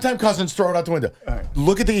 take Primetime Cousins, throw it out the window. All right.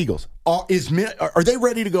 Look at the Eagles. Are they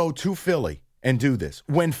ready to go to Philly and do this?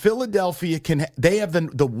 When Philadelphia they have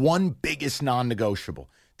the one biggest non-negotiable.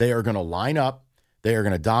 They are going to line up. They are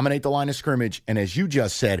going to dominate the line of scrimmage. And as you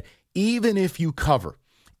just said, even if you cover,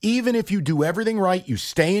 even if you do everything right, you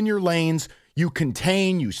stay in your lanes, you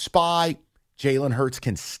contain, you spy, Jalen Hurts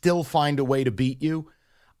can still find a way to beat you.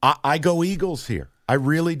 I go Eagles here. I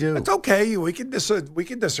really do. It's okay. We can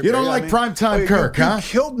disagree. You don't like primetime Kirk, huh? You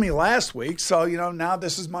killed me last week, so now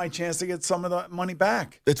this is my chance to get some of the money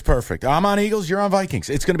back. It's perfect. I'm on Eagles. You're on Vikings.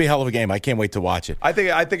 It's going to be a hell of a game. I can't wait to watch it. I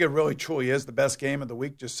think it really truly is the best game of the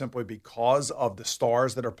week, just simply because of the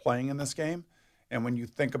stars that are playing in this game. And when you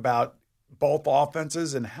think about both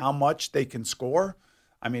offenses and how much they can score,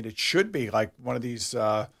 I mean, it should be like one of these.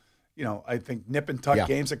 I think nip and tuck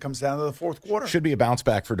games that comes down to the fourth quarter. Should be a bounce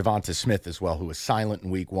back for Devonta Smith as well, who was silent in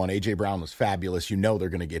week one. A.J. Brown was fabulous. You know they're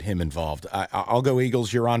going to get him involved. I'll go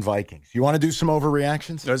Eagles. You're on Vikings. You want to do some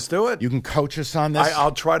overreactions? Let's do it. You can coach us on this?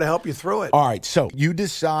 I'll try to help you through it. All right, so you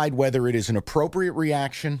decide whether it is an appropriate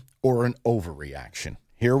reaction or an overreaction.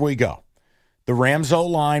 Here we go. The Rams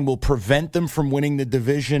O-line will prevent them from winning the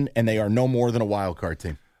division, and they are no more than a wild card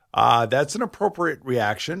team. That's an appropriate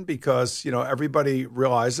reaction because, everybody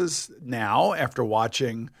realizes now after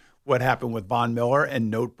watching what happened with Von Miller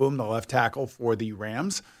and Noteboom, the left tackle for the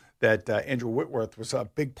Rams, that Andrew Whitworth was a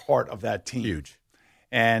big part of that team. Huge.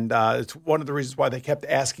 And it's one of the reasons why they kept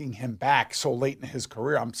asking him back so late in his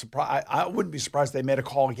career. I'm surprised. I wouldn't be surprised they made a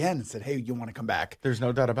call again and said, hey, you want to come back? There's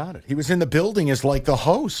no doubt about it. He was in the building as like the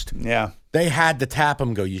host. Yeah. They had to tap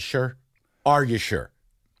him, go, you sure? Are you sure?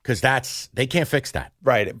 Because they can't fix that.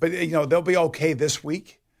 Right. But, they'll be okay this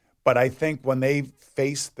week. But I think when they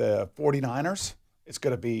face the 49ers, it's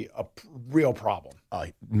going to be a real problem.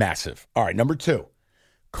 Massive. All right, number 2.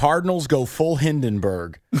 Cardinals go full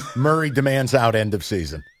Hindenburg. Murray demands out end of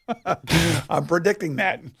season. I'm predicting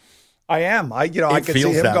that. I am. I could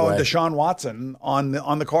see him going to Deshaun Watson on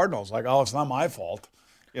the Cardinals. Like, oh, it's not my fault.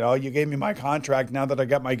 You gave me my contract. Now that I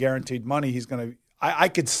got my guaranteed money, he's going to. I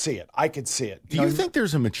could see it. Do you think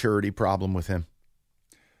there's a maturity problem with him?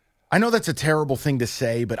 I know that's a terrible thing to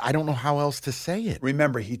say, but I don't know how else to say it.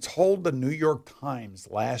 Remember, he told the New York Times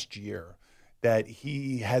last year that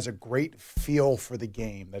he has a great feel for the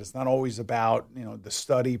game, that it's not always about, the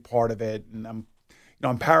study part of it. And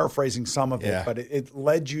I'm paraphrasing some of it, but it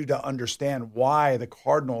led you to understand why the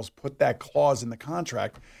Cardinals put that clause in the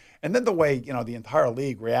contract. And then the way, the entire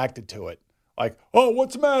league reacted to it. Like, oh,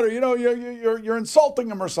 what's the matter? You're insulting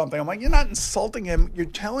him or something. I'm like, you're not insulting him. You're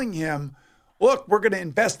telling him, look, we're going to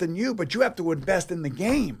invest in you, but you have to invest in the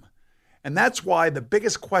game. And that's why the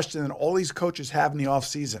biggest question that all these coaches have in the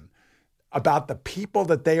offseason about the people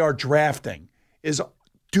that they are drafting is,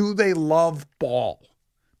 do they love ball?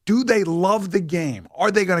 Do they love the game?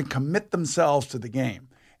 Are they going to commit themselves to the game?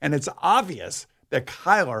 And it's obvious that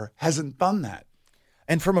Kyler hasn't done that.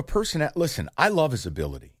 And from a person, listen, I love his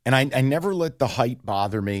ability. And I never let the height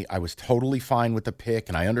bother me. I was totally fine with the pick,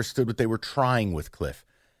 and I understood what they were trying with Cliff.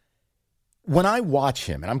 When I watch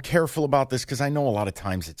him, and I'm careful about this because I know a lot of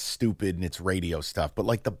times it's stupid and it's radio stuff, but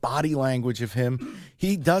like the body language of him,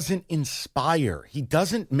 he doesn't inspire. He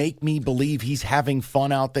doesn't make me believe he's having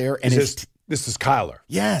fun out there. And this is Kyler.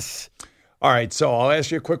 Yes. All right, so I'll ask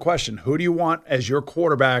you a quick question. Who do you want as your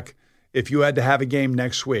quarterback if you had to have a game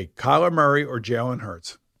next week? Kyler Murray or Jalen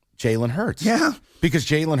Hurts? Jalen Hurts. Yeah. Because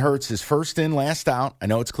Jalen Hurts is first in, last out. I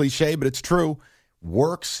know it's cliche, but it's true.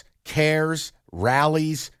 Works, cares,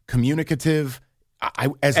 rallies, communicative,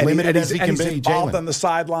 as limited as he can be. He's involved on the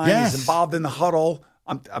sideline. Yes. He's involved in the huddle.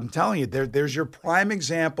 I'm telling you, there's your prime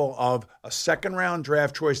example of a second-round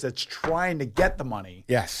draft choice that's trying to get the money.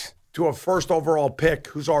 Yes. To a first overall pick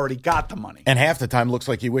who's already got the money. And half the time looks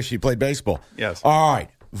like he wished he played baseball. Yes. All right.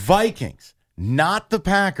 Vikings, not the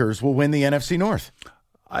Packers, will win the NFC North.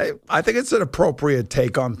 I think it's an appropriate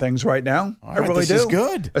take on things right now. All I right, really this do. is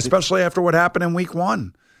good. Especially after what happened in week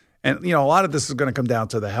 1. And, a lot of this is going to come down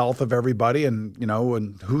to the health of everybody and,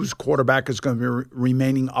 and whose quarterback is going to be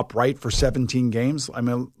remaining upright for 17 games. I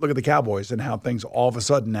mean, look at the Cowboys and how things all of a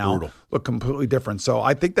sudden now look completely different. So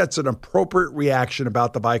I think that's an appropriate reaction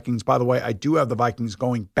about the Vikings. By the way, I do have the Vikings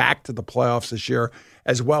going back to the playoffs this year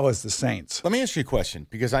as well as the Saints. Let me ask you a question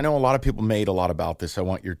because I know a lot of people made a lot about this. I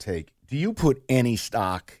want your take. Do you put any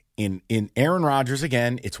stock in Aaron Rodgers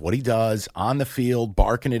again? It's what he does on the field,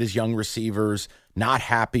 barking at his young receivers, not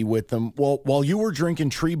happy with them. Well, while you were drinking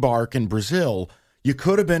tree bark in Brazil, you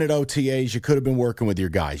could have been at OTAs. You could have been working with your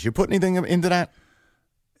guys. You put anything into that?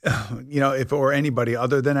 If it were anybody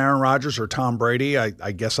other than Aaron Rodgers or Tom Brady,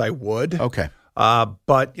 I guess I would. Okay.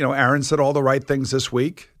 But, Aaron said all the right things this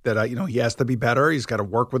week that, he has to be better. He's got to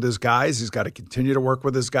work with his guys. He's got to continue to work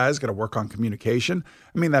with his guys. He's got to work on communication.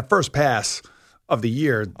 I mean, that first pass of the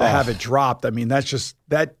year to have it dropped. I mean, that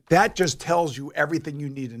just tells you everything you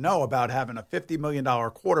need to know about having a $50 million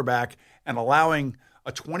quarterback and allowing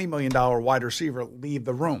a $20 million wide receiver leave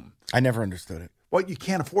the room. I never understood it. Well, you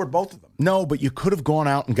can't afford both of them. No, but you could have gone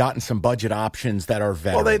out and gotten some budget options that are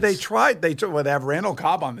veterans. Well, they tried. They have Randall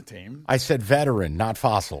Cobb on the team. I said veteran, not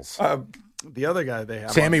fossils. The other guy they have.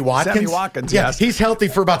 Sammy Watkins? Sammy Watkins, yeah, yes. He's healthy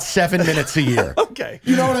for about 7 minutes a year. Okay.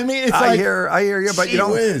 You know what I mean? It's I hear you, but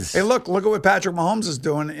hey, look at what Patrick Mahomes is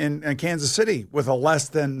doing in Kansas City with a less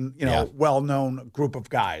than, well-known group of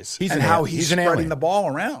guys. He's spreading the ball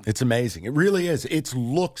around. It's amazing. It really is. It's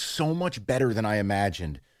looked so much better than I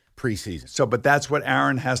imagined preseason. So, but that's what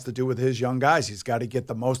Aaron has to do with his young guys. He's got to get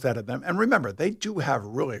the most out of them. And remember, they do have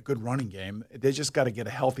really a good running game. They just got to get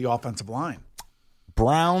a healthy offensive line.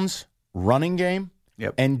 Browns running game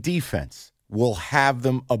and defense will have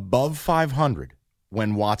them above 500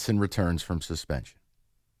 when Watson returns from suspension.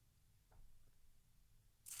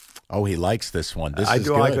 Oh, he likes this one. This is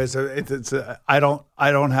good. Like this. I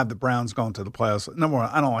don't have the Browns going to the playoffs. Number one,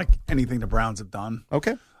 I don't like anything the Browns have done.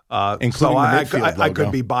 Okay. Including the midfield I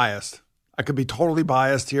could be biased. I could be totally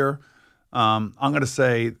biased here. I'm going to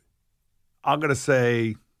say.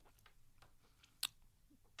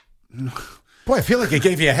 Put Boy, I feel like it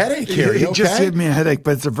gave you a headache here. It just gave me a headache,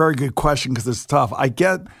 but it's a very good question because it's tough. I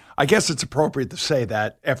guess it's appropriate to say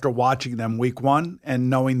that after watching them week one and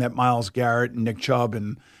knowing that Myles Garrett and Nick Chubb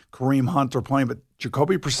and Kareem Hunt are playing, but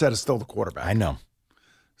Jacoby Brissett is still the quarterback. I know.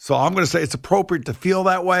 So I'm going to say it's appropriate to feel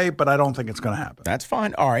that way, but I don't think it's going to happen. That's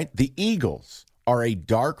fine. All right. The Eagles are a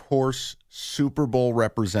dark horse Super Bowl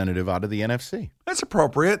representative out of the NFC. That's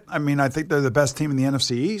appropriate. I mean, I think they're the best team in the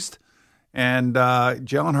NFC East, and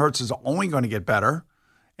Jalen Hurts is only going to get better,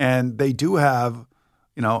 and they do have,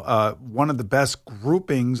 one of the best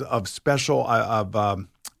groupings of the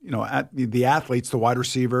athletes, the wide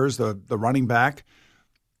receivers, the running back.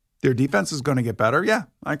 Their defense is going to get better. Yeah,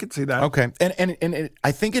 I could see that. Okay. And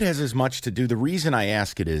I think it has as much to do. The reason I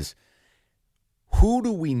ask it is, who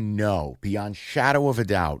do we know beyond shadow of a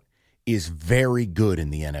doubt is very good in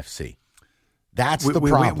the NFC? That's the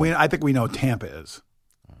problem. I think we know Tampa is.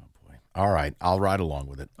 Oh, boy. All right. I'll ride along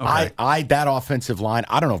with it. Okay. That offensive line,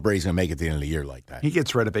 I don't know if Brady's going to make it to the end of the year like that. He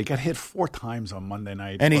gets rid of it. He got hit 4 times on Monday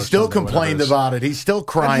night. And he still complained about it. He's still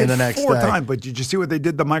crying the next day. 4 times. But did you see what they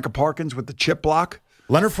did to Micah Parsons with the chip block?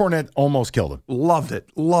 Leonard Fournette almost killed him. Loved it.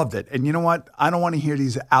 And you know what? I don't want to hear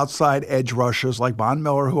these outside edge rushers like Von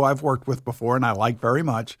Miller, who I've worked with before and I like very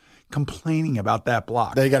much, complaining about that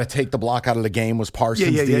block. They got to take the block out of the game was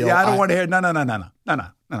Parsons' deal. Yeah, I don't want to hear no.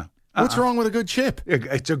 What's wrong with a good chip?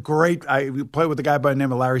 It's a great – I played with a guy by the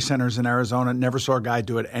name of Larry Centers in Arizona. Never saw a guy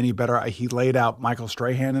do it any better. He laid out Michael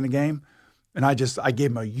Strahan in the game. And I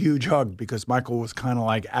gave him a huge hug because Michael was kind of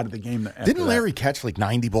like out of the game. Didn't Larry catch like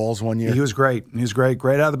 90 balls one year? He was great.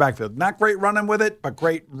 Great out of the backfield. Not great running with it, but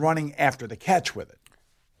great running after the catch with it.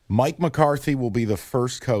 Mike McCarthy will be the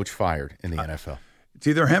first coach fired in the NFL. It's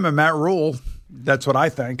either him or Matt Rule. That's what I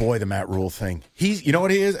think. Boy, the Matt Rule thing. You know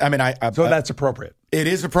what he is? I mean, so that's appropriate. It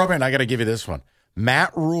is appropriate, and I got to give you this one.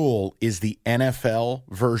 Matt Rule is the NFL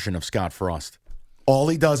version of Scott Frost. All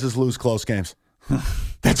he does is lose close games.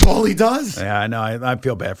 That's all he does. Yeah, I know. I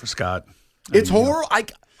feel bad for Scott. It's horrible.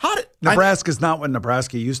 Nebraska's not what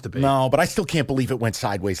Nebraska used to be. No, but I still can't believe it went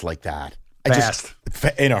sideways like that. Fast.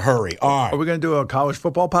 In a hurry. All right. Are we going to do a college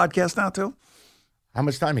football podcast now, too? How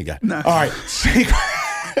much time you got? No. All right.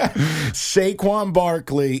 Saquon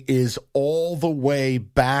Barkley is all the way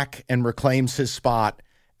back and reclaims his spot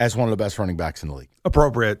as one of the best running backs in the league.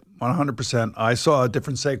 Appropriate, 100%. I saw a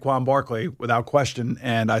different Saquon Barkley without question,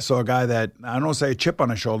 and I saw a guy that, I don't want to say a chip on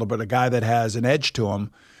his shoulder, but a guy that has an edge to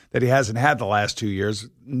him that he hasn't had the last 2 years,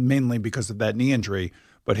 mainly because of that knee injury.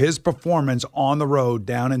 But his performance on the road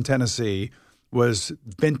down in Tennessee was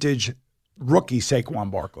vintage rookie Saquon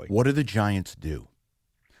Barkley. What do the Giants do?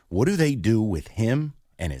 What do they do with him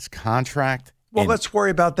and his contract? Well, let's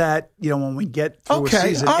worry about that, when we get through a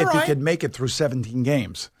season, if he can make it through 17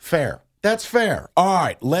 games. Fair. That's fair. All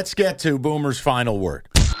right, let's get to Boomer's final word.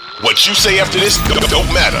 What you say after this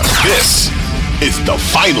don't matter. This is the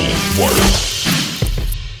final word.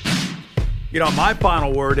 My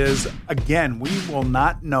final word is, again, we will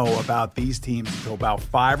not know about these teams until about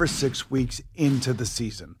 5 or 6 weeks into the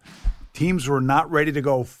season. Teams were not ready to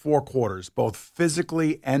go 4 quarters, both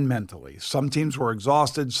physically and mentally. Some teams were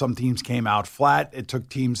exhausted. Some teams came out flat. It took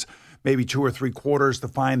teams maybe 2 or 3 quarters to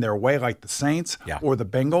find their way, like the Saints or the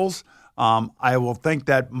Bengals. I will think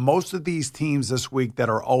that most of these teams this week that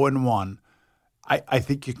are 0-1, I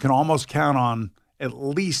think you can almost count on at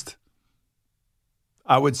least,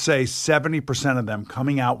 I would say, 70% of them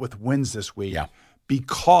coming out with wins this week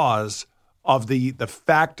because of the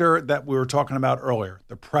factor that we were talking about earlier,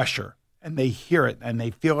 the pressure. And they hear it and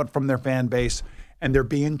they feel it from their fan base, and they're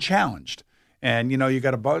being challenged. And, you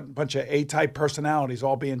got a bunch of A-type personalities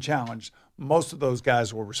all being challenged. Most of those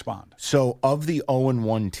guys will respond. So of the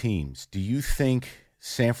 0-1 teams, do you think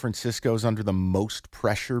San Francisco's under the most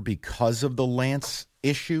pressure because of the Lance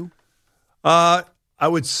issue? I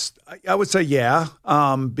would say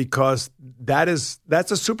because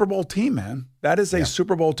that's a Super Bowl team, man. That is a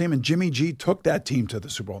Super Bowl team, and Jimmy G took that team to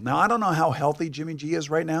the Super Bowl. Now, I don't know how healthy Jimmy G is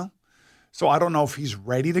right now, so I don't know if he's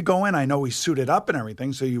ready to go in. I know he's suited up and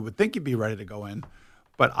everything, so you would think he'd be ready to go in.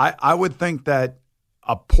 But I would think that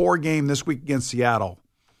a poor game this week against Seattle,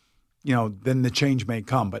 then the change may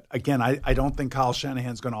come. But, again, I don't think Kyle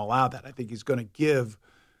Shanahan's going to allow that. I think he's going to give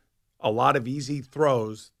a lot of easy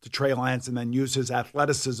throws to Trey Lance and then use his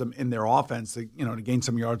athleticism in their offense to gain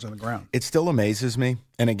some yards on the ground. It still amazes me.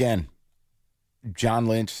 And again, John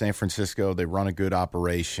Lynch, San Francisco, they run a good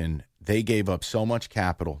operation. They gave up so much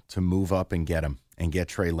capital to move up and get him and get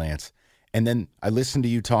Trey Lance. And then I listened to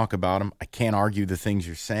you talk about him. I can't argue the things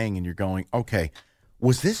you're saying, and you're going, okay,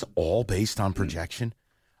 was this all based on projection?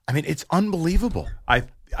 I mean, it's unbelievable.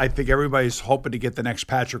 I think everybody's hoping to get the next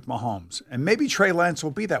Patrick Mahomes. And maybe Trey Lance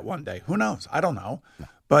will be that one day. Who knows? I don't know.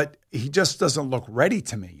 But he just doesn't look ready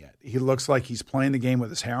to me yet. He looks like he's playing the game with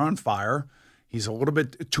his hair on fire. He's a little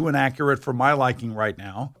bit too inaccurate for my liking right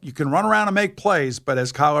now. You can run around and make plays, but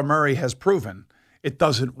as Kyler Murray has proven, it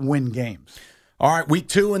doesn't win games. All right, week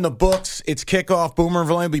 2 in the books. It's kickoff. Boomer and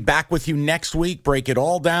Valenti will be back with you next week. Break it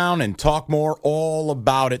all down and talk more all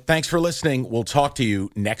about it. Thanks for listening. We'll talk to you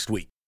next week.